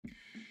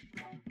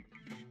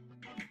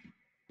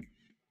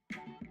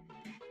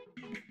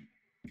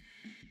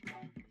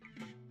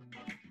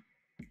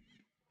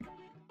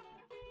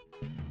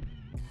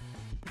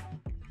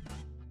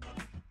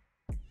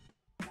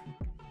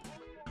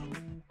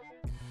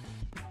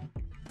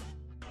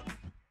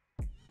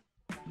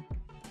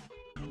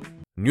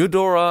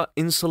Nudura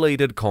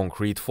insulated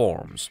concrete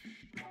forms.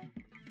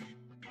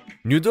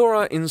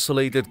 Nudura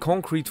insulated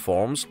concrete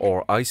forms,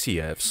 or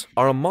ICFs,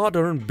 are a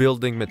modern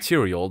building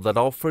material that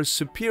offers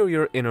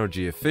superior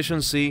energy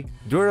efficiency,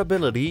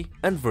 durability,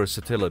 and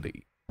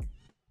versatility.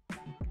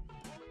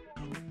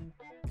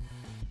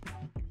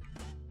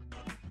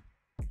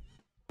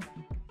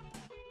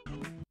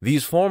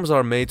 These forms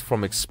are made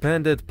from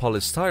expanded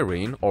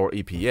polystyrene, or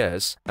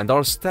EPS, and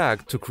are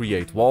stacked to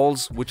create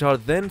walls, which are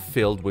then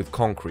filled with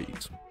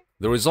concrete.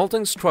 The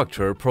resulting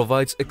structure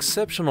provides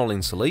exceptional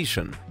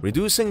insulation,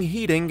 reducing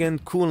heating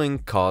and cooling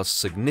costs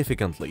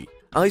significantly.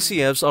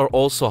 ICFs are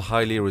also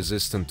highly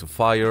resistant to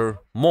fire,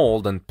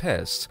 mold, and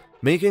pests,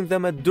 making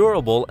them a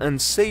durable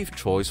and safe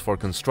choice for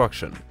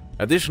construction.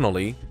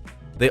 Additionally,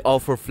 they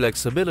offer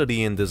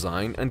flexibility in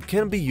design and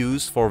can be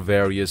used for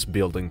various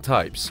building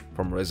types,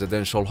 from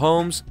residential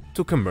homes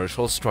to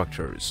commercial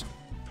structures.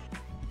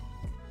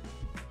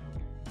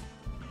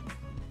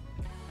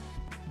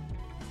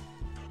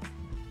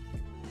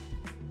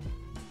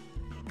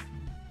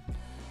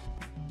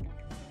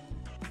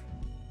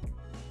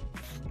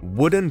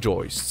 Wooden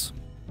joists.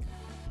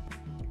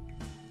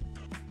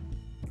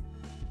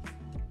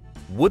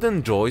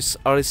 Wooden joists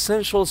are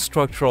essential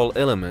structural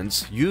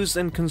elements used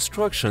in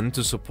construction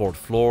to support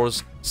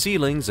floors,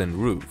 ceilings, and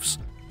roofs.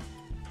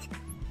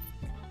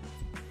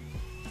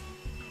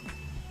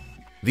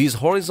 These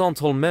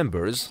horizontal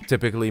members,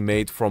 typically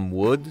made from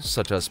wood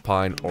such as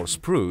pine or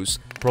spruce,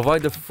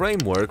 provide a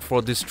framework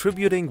for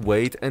distributing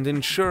weight and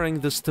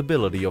ensuring the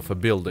stability of a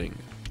building.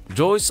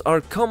 Joists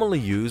are commonly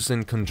used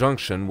in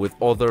conjunction with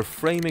other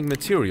framing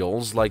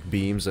materials like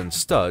beams and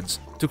studs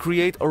to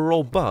create a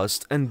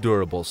robust and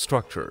durable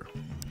structure.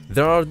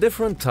 There are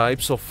different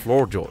types of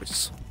floor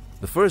joists.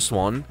 The first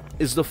one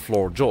is the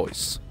floor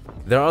joists.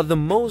 They are the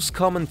most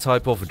common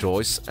type of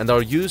joists and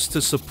are used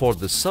to support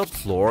the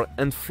subfloor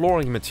and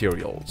flooring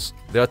materials.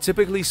 They are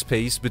typically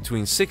spaced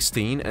between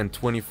 16 and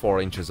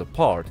 24 inches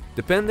apart,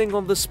 depending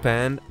on the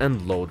span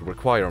and load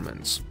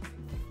requirements.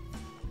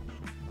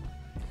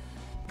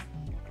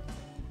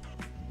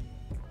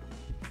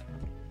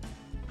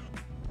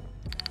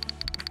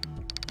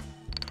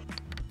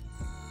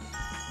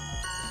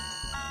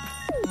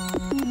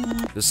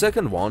 The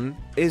second one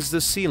is the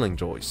ceiling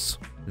joists.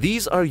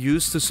 These are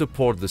used to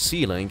support the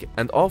ceiling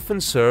and often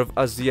serve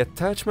as the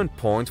attachment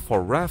point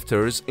for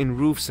rafters in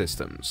roof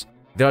systems.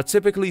 They are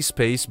typically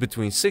spaced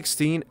between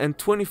 16 and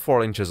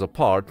 24 inches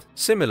apart,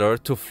 similar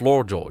to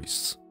floor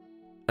joists.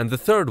 And the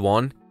third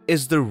one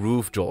is the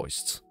roof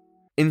joists.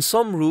 In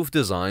some roof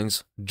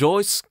designs,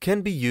 joists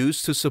can be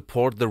used to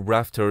support the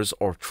rafters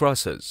or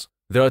trusses.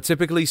 They are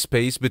typically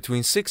spaced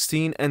between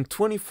 16 and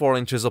 24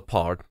 inches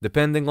apart,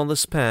 depending on the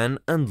span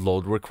and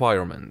load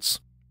requirements.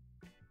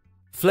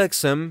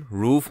 Flexim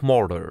roof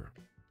mortar.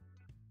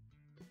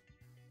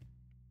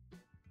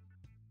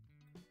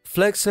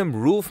 Flexim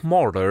roof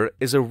mortar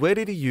is a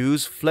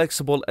ready-to-use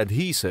flexible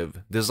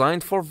adhesive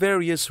designed for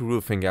various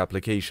roofing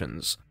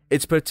applications.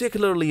 It's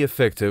particularly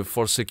effective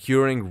for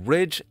securing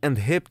ridge and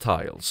hip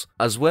tiles,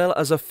 as well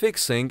as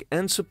affixing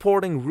and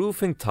supporting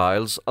roofing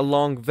tiles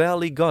along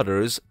valley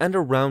gutters and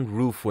around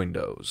roof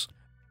windows.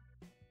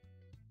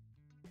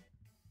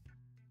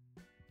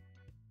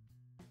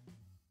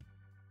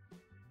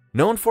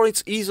 Known for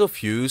its ease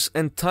of use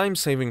and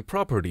time-saving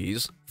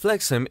properties,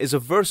 Flexim is a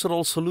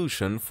versatile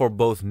solution for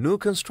both new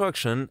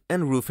construction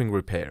and roofing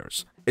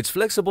repairs. Its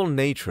flexible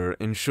nature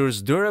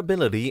ensures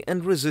durability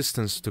and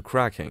resistance to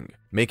cracking,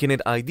 making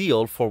it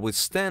ideal for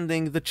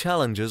withstanding the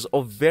challenges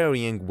of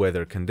varying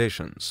weather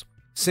conditions.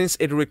 Since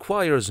it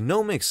requires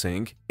no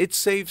mixing, it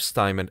saves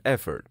time and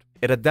effort.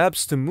 It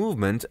adapts to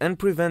movement and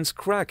prevents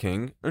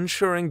cracking,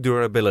 ensuring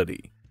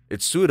durability.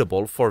 It's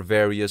suitable for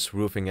various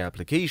roofing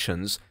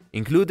applications,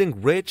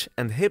 including ridge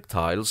and hip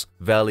tiles,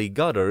 valley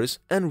gutters,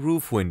 and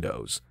roof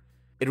windows.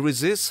 It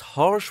resists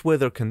harsh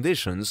weather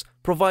conditions,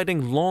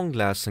 providing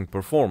long-lasting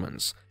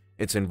performance.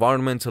 It's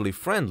environmentally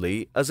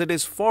friendly as it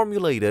is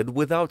formulated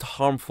without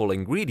harmful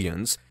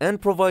ingredients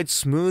and provides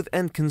smooth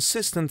and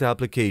consistent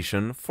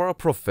application for a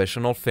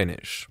professional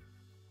finish.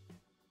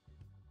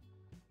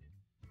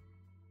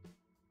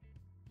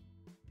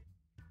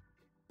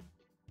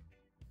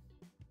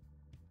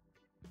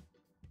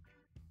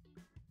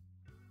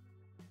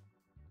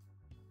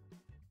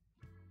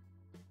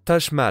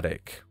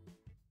 Taşmatik.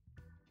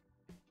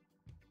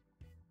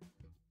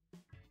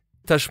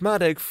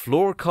 Taşmatik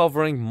floor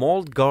covering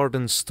mold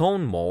garden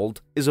stone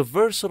mold is a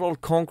versatile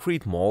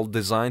concrete mold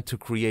designed to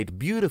create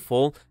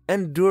beautiful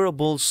and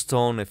durable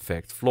stone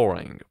effect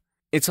flooring.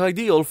 It's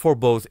ideal for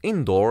both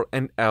indoor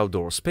and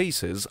outdoor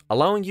spaces,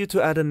 allowing you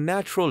to add a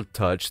natural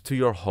touch to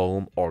your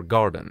home or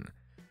garden.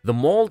 The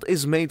mold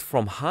is made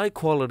from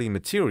high-quality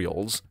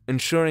materials,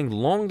 ensuring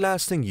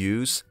long-lasting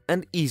use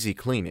and easy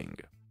cleaning.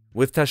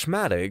 With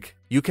Taşmatik,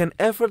 you can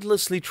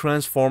effortlessly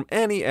transform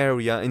any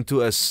area into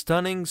a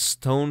stunning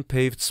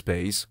stone-paved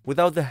space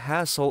without the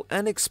hassle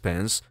and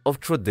expense of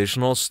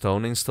traditional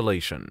stone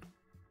installation.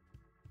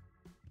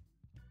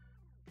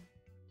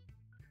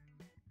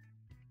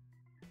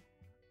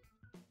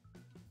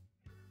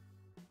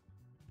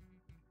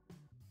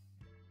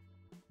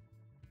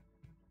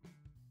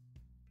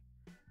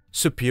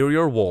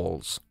 Superior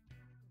Walls.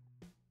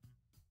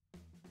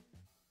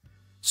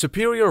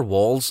 Superior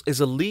Walls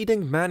is a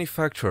leading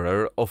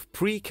manufacturer of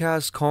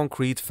precast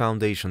concrete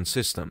foundation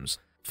systems.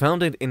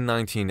 Founded in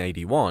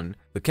 1981,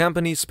 the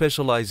company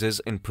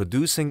specializes in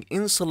producing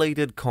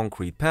insulated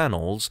concrete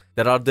panels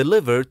that are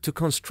delivered to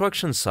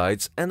construction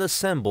sites and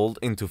assembled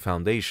into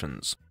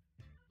foundations.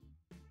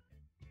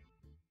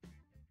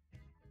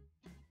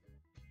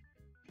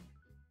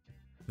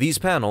 These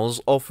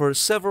panels offer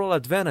several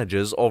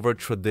advantages over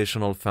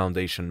traditional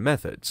foundation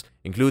methods,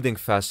 including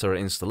faster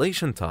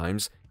installation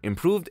times,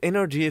 improved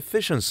energy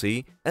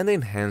efficiency, and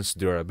enhanced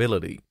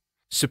durability.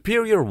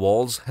 Superior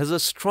Walls has a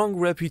strong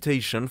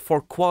reputation for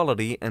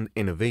quality and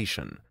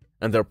innovation,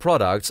 and their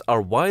products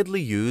are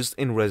widely used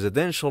in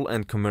residential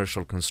and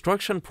commercial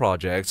construction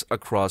projects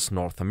across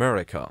North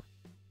America.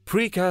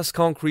 Precast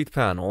concrete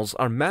panels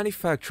are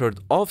manufactured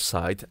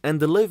off-site and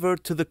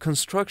delivered to the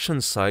construction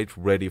site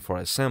ready for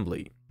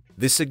assembly.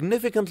 This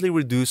significantly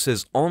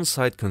reduces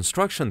on-site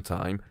construction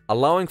time,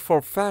 allowing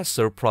for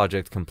faster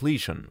project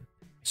completion.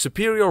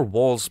 Superior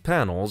Walls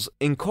panels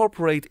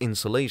incorporate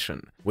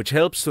insulation, which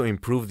helps to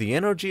improve the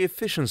energy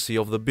efficiency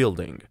of the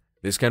building.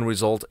 This can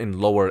result in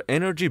lower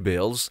energy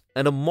bills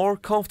and a more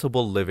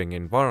comfortable living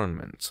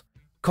environment.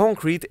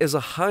 Concrete is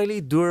a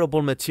highly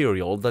durable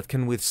material that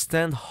can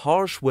withstand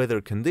harsh weather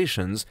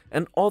conditions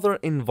and other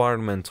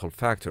environmental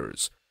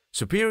factors.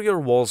 Superior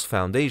Walls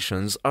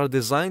foundations are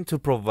designed to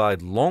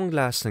provide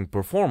long-lasting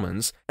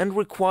performance and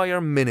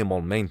require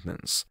minimal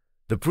maintenance.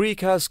 The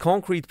precast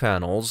concrete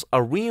panels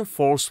are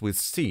reinforced with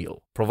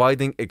steel,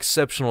 providing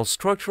exceptional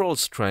structural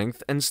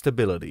strength and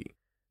stability.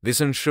 This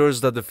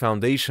ensures that the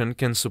foundation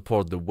can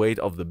support the weight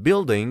of the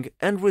building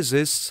and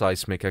resist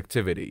seismic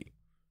activity.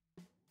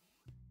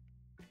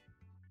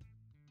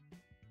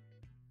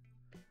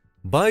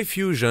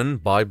 ByFusion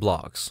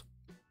ByBlocks.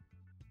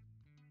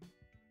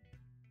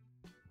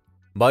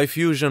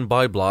 ByFusion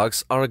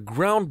ByBlocks are a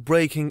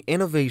groundbreaking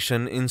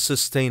innovation in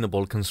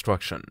sustainable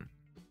construction.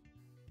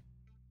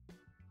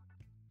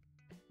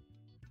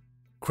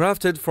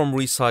 Crafted from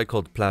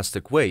recycled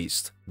plastic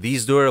waste,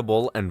 these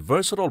durable and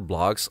versatile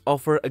blocks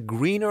offer a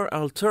greener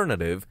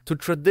alternative to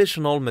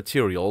traditional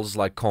materials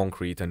like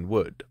concrete and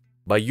wood.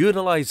 By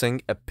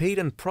utilizing a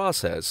patent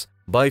process,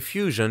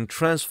 ByFusion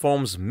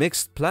transforms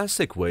mixed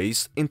plastic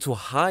waste into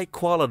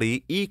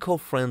high-quality,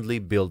 eco-friendly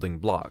building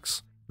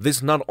blocks.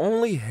 This not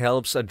only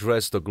helps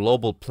address the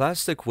global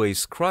plastic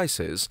waste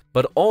crisis,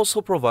 but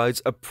also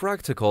provides a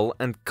practical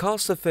and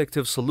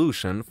cost-effective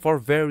solution for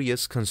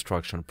various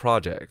construction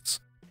projects.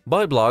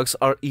 ByBlocks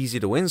are easy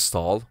to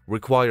install,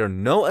 require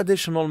no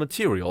additional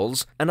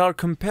materials, and are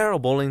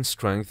comparable in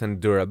strength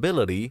and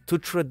durability to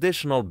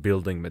traditional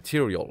building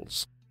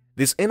materials.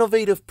 This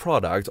innovative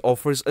product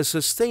offers a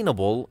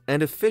sustainable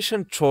and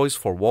efficient choice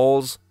for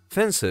walls,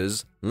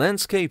 fences,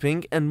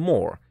 landscaping, and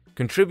more,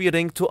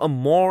 contributing to a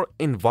more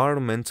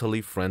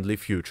environmentally friendly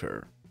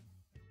future.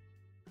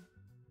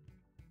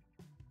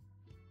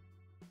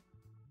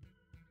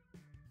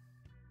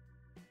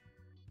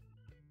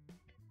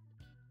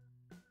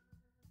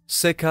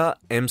 Sika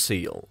M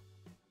Seal.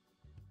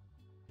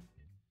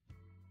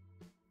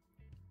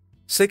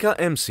 Sika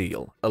M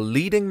Seal, a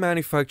leading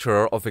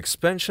manufacturer of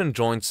expansion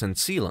joints and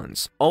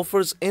sealants,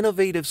 offers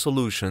innovative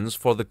solutions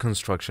for the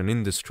construction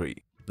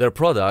industry. Their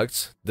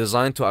products,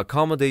 designed to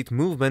accommodate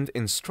movement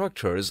in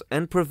structures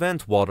and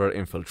prevent water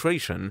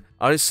infiltration,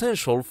 are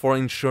essential for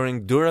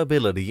ensuring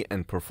durability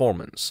and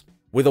performance.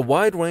 With a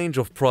wide range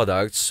of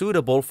products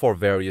suitable for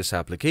various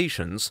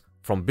applications,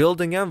 from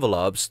building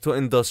envelopes to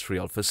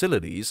industrial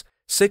facilities,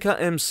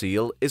 Sika M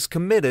Seal is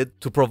committed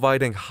to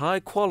providing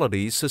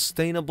high-quality,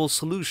 sustainable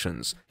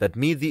solutions that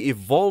meet the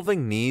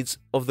evolving needs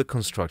of the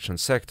construction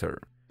sector.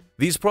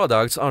 These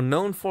products are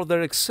known for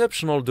their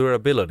exceptional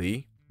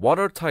durability,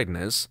 water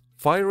tightness,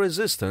 fire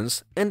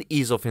resistance, and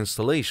ease of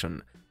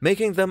installation,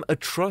 making them a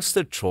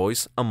trusted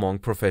choice among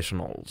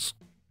professionals.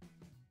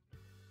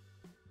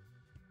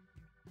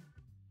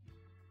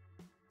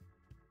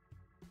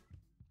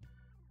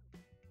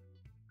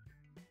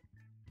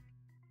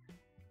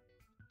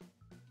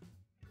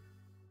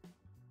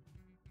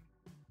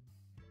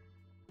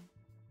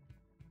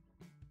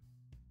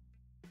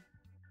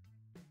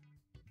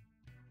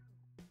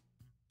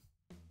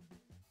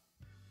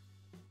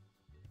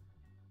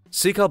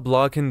 Sika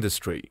Block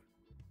Industry.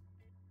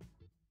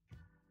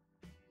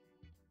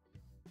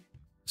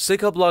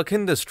 Sika Block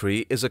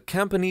Industrie is a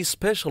company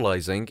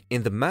specializing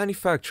in the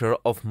manufacture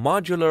of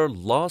modular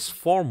loss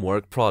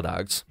formwork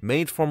products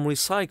made from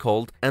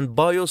recycled and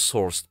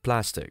biosourced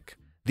plastic.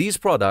 These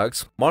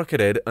products,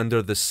 marketed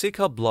under the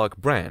Sika Block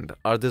brand,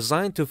 are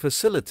designed to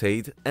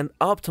facilitate and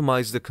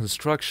optimize the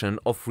construction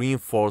of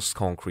reinforced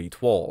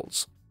concrete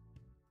walls.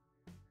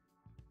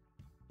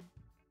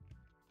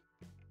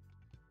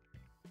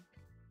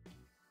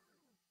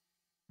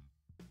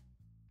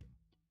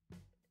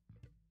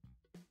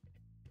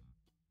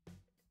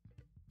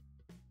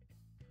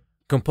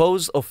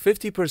 Composed of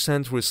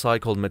 50%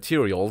 recycled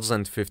materials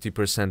and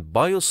 50%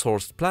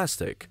 biosourced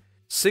plastic,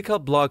 Sika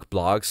Block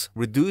blocks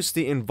reduce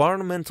the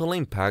environmental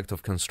impact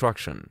of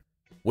construction.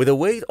 With a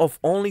weight of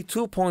only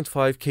 2.5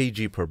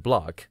 kg per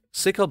block,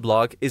 Sika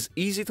Block is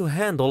easy to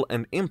handle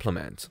and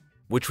implement,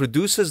 which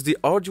reduces the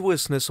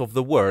arduousness of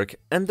the work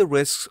and the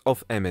risks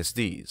of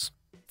MSDs.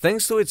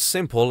 Thanks to its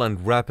simple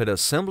and rapid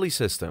assembly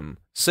system,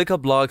 Sika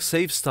Block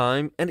saves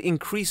time and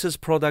increases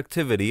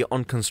productivity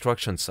on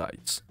construction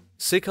sites.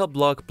 Sika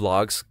Block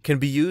blocks can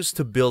be used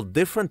to build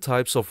different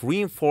types of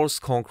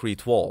reinforced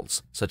concrete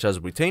walls, such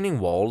as retaining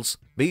walls,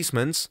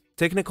 basements,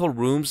 technical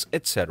rooms,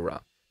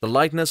 etc. The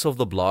lightness of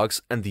the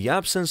blocks and the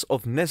absence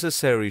of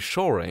necessary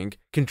shoring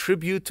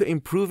contribute to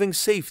improving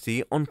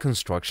safety on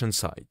construction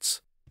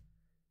sites.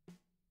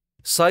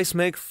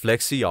 Seismic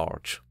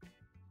FlexiArch.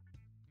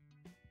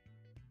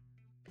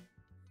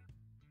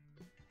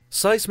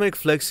 Seismic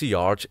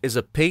FlexiArch is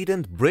a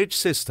patent bridge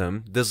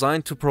system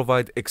designed to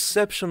provide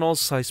exceptional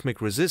seismic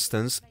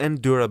resistance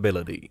and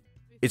durability.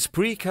 Its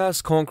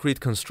precast concrete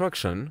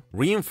construction,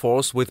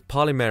 reinforced with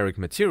polymeric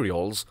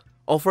materials,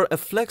 offer a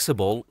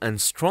flexible and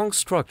strong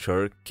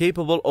structure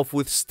capable of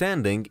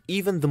withstanding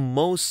even the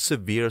most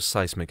severe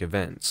seismic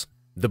events.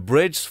 The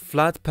bridge's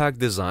flat pack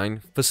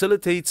design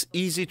facilitates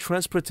easy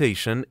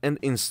transportation and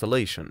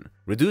installation,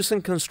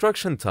 reducing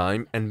construction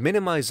time and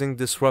minimizing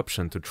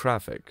disruption to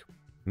traffic.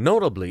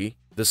 Notably,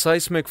 the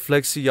Seismic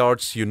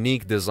FlexiArch's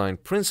unique design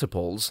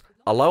principles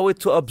allow it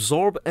to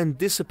absorb and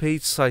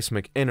dissipate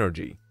seismic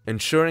energy,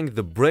 ensuring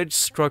the bridge's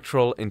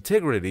structural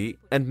integrity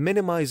and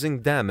minimizing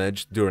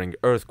damage during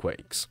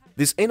earthquakes.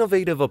 This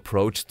innovative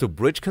approach to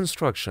bridge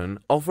construction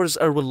offers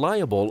a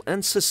reliable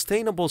and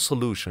sustainable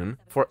solution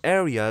for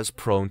areas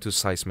prone to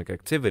seismic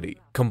activity,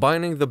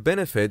 combining the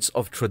benefits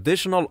of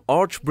traditional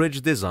arch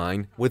bridge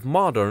design with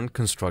modern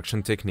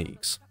construction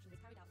techniques.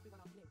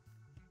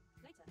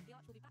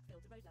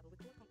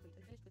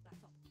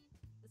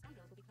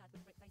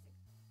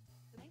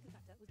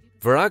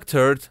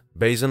 Verachtert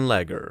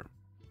buizenlegger.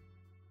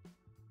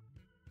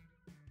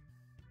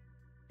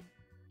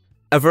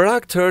 A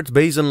Verachtert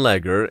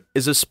buizenlegger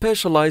is a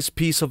specialized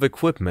piece of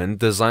equipment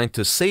designed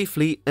to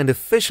safely and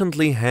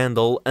efficiently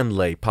handle and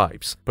lay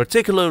pipes,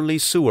 particularly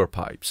sewer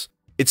pipes.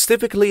 It's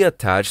typically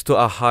attached to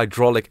a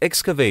hydraulic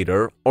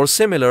excavator or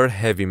similar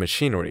heavy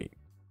machinery.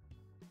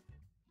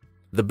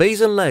 The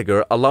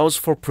buizenlegger allows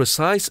for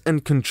precise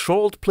and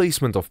controlled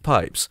placement of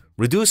pipes,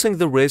 reducing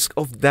the risk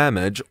of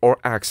damage or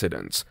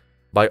accidents.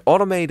 By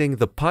automating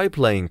the pipe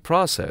laying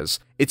process,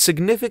 it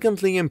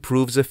significantly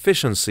improves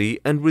efficiency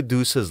and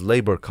reduces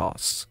labor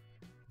costs.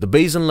 The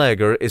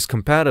buizenlegger is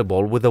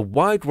compatible with a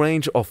wide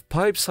range of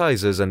pipe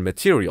sizes and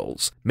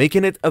materials,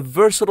 making it a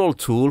versatile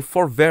tool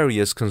for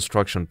various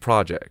construction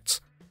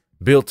projects.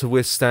 Built to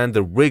withstand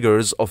the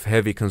rigors of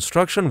heavy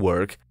construction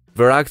work,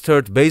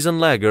 Verachtert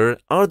buizenlegger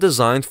are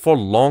designed for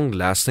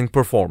long-lasting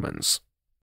performance.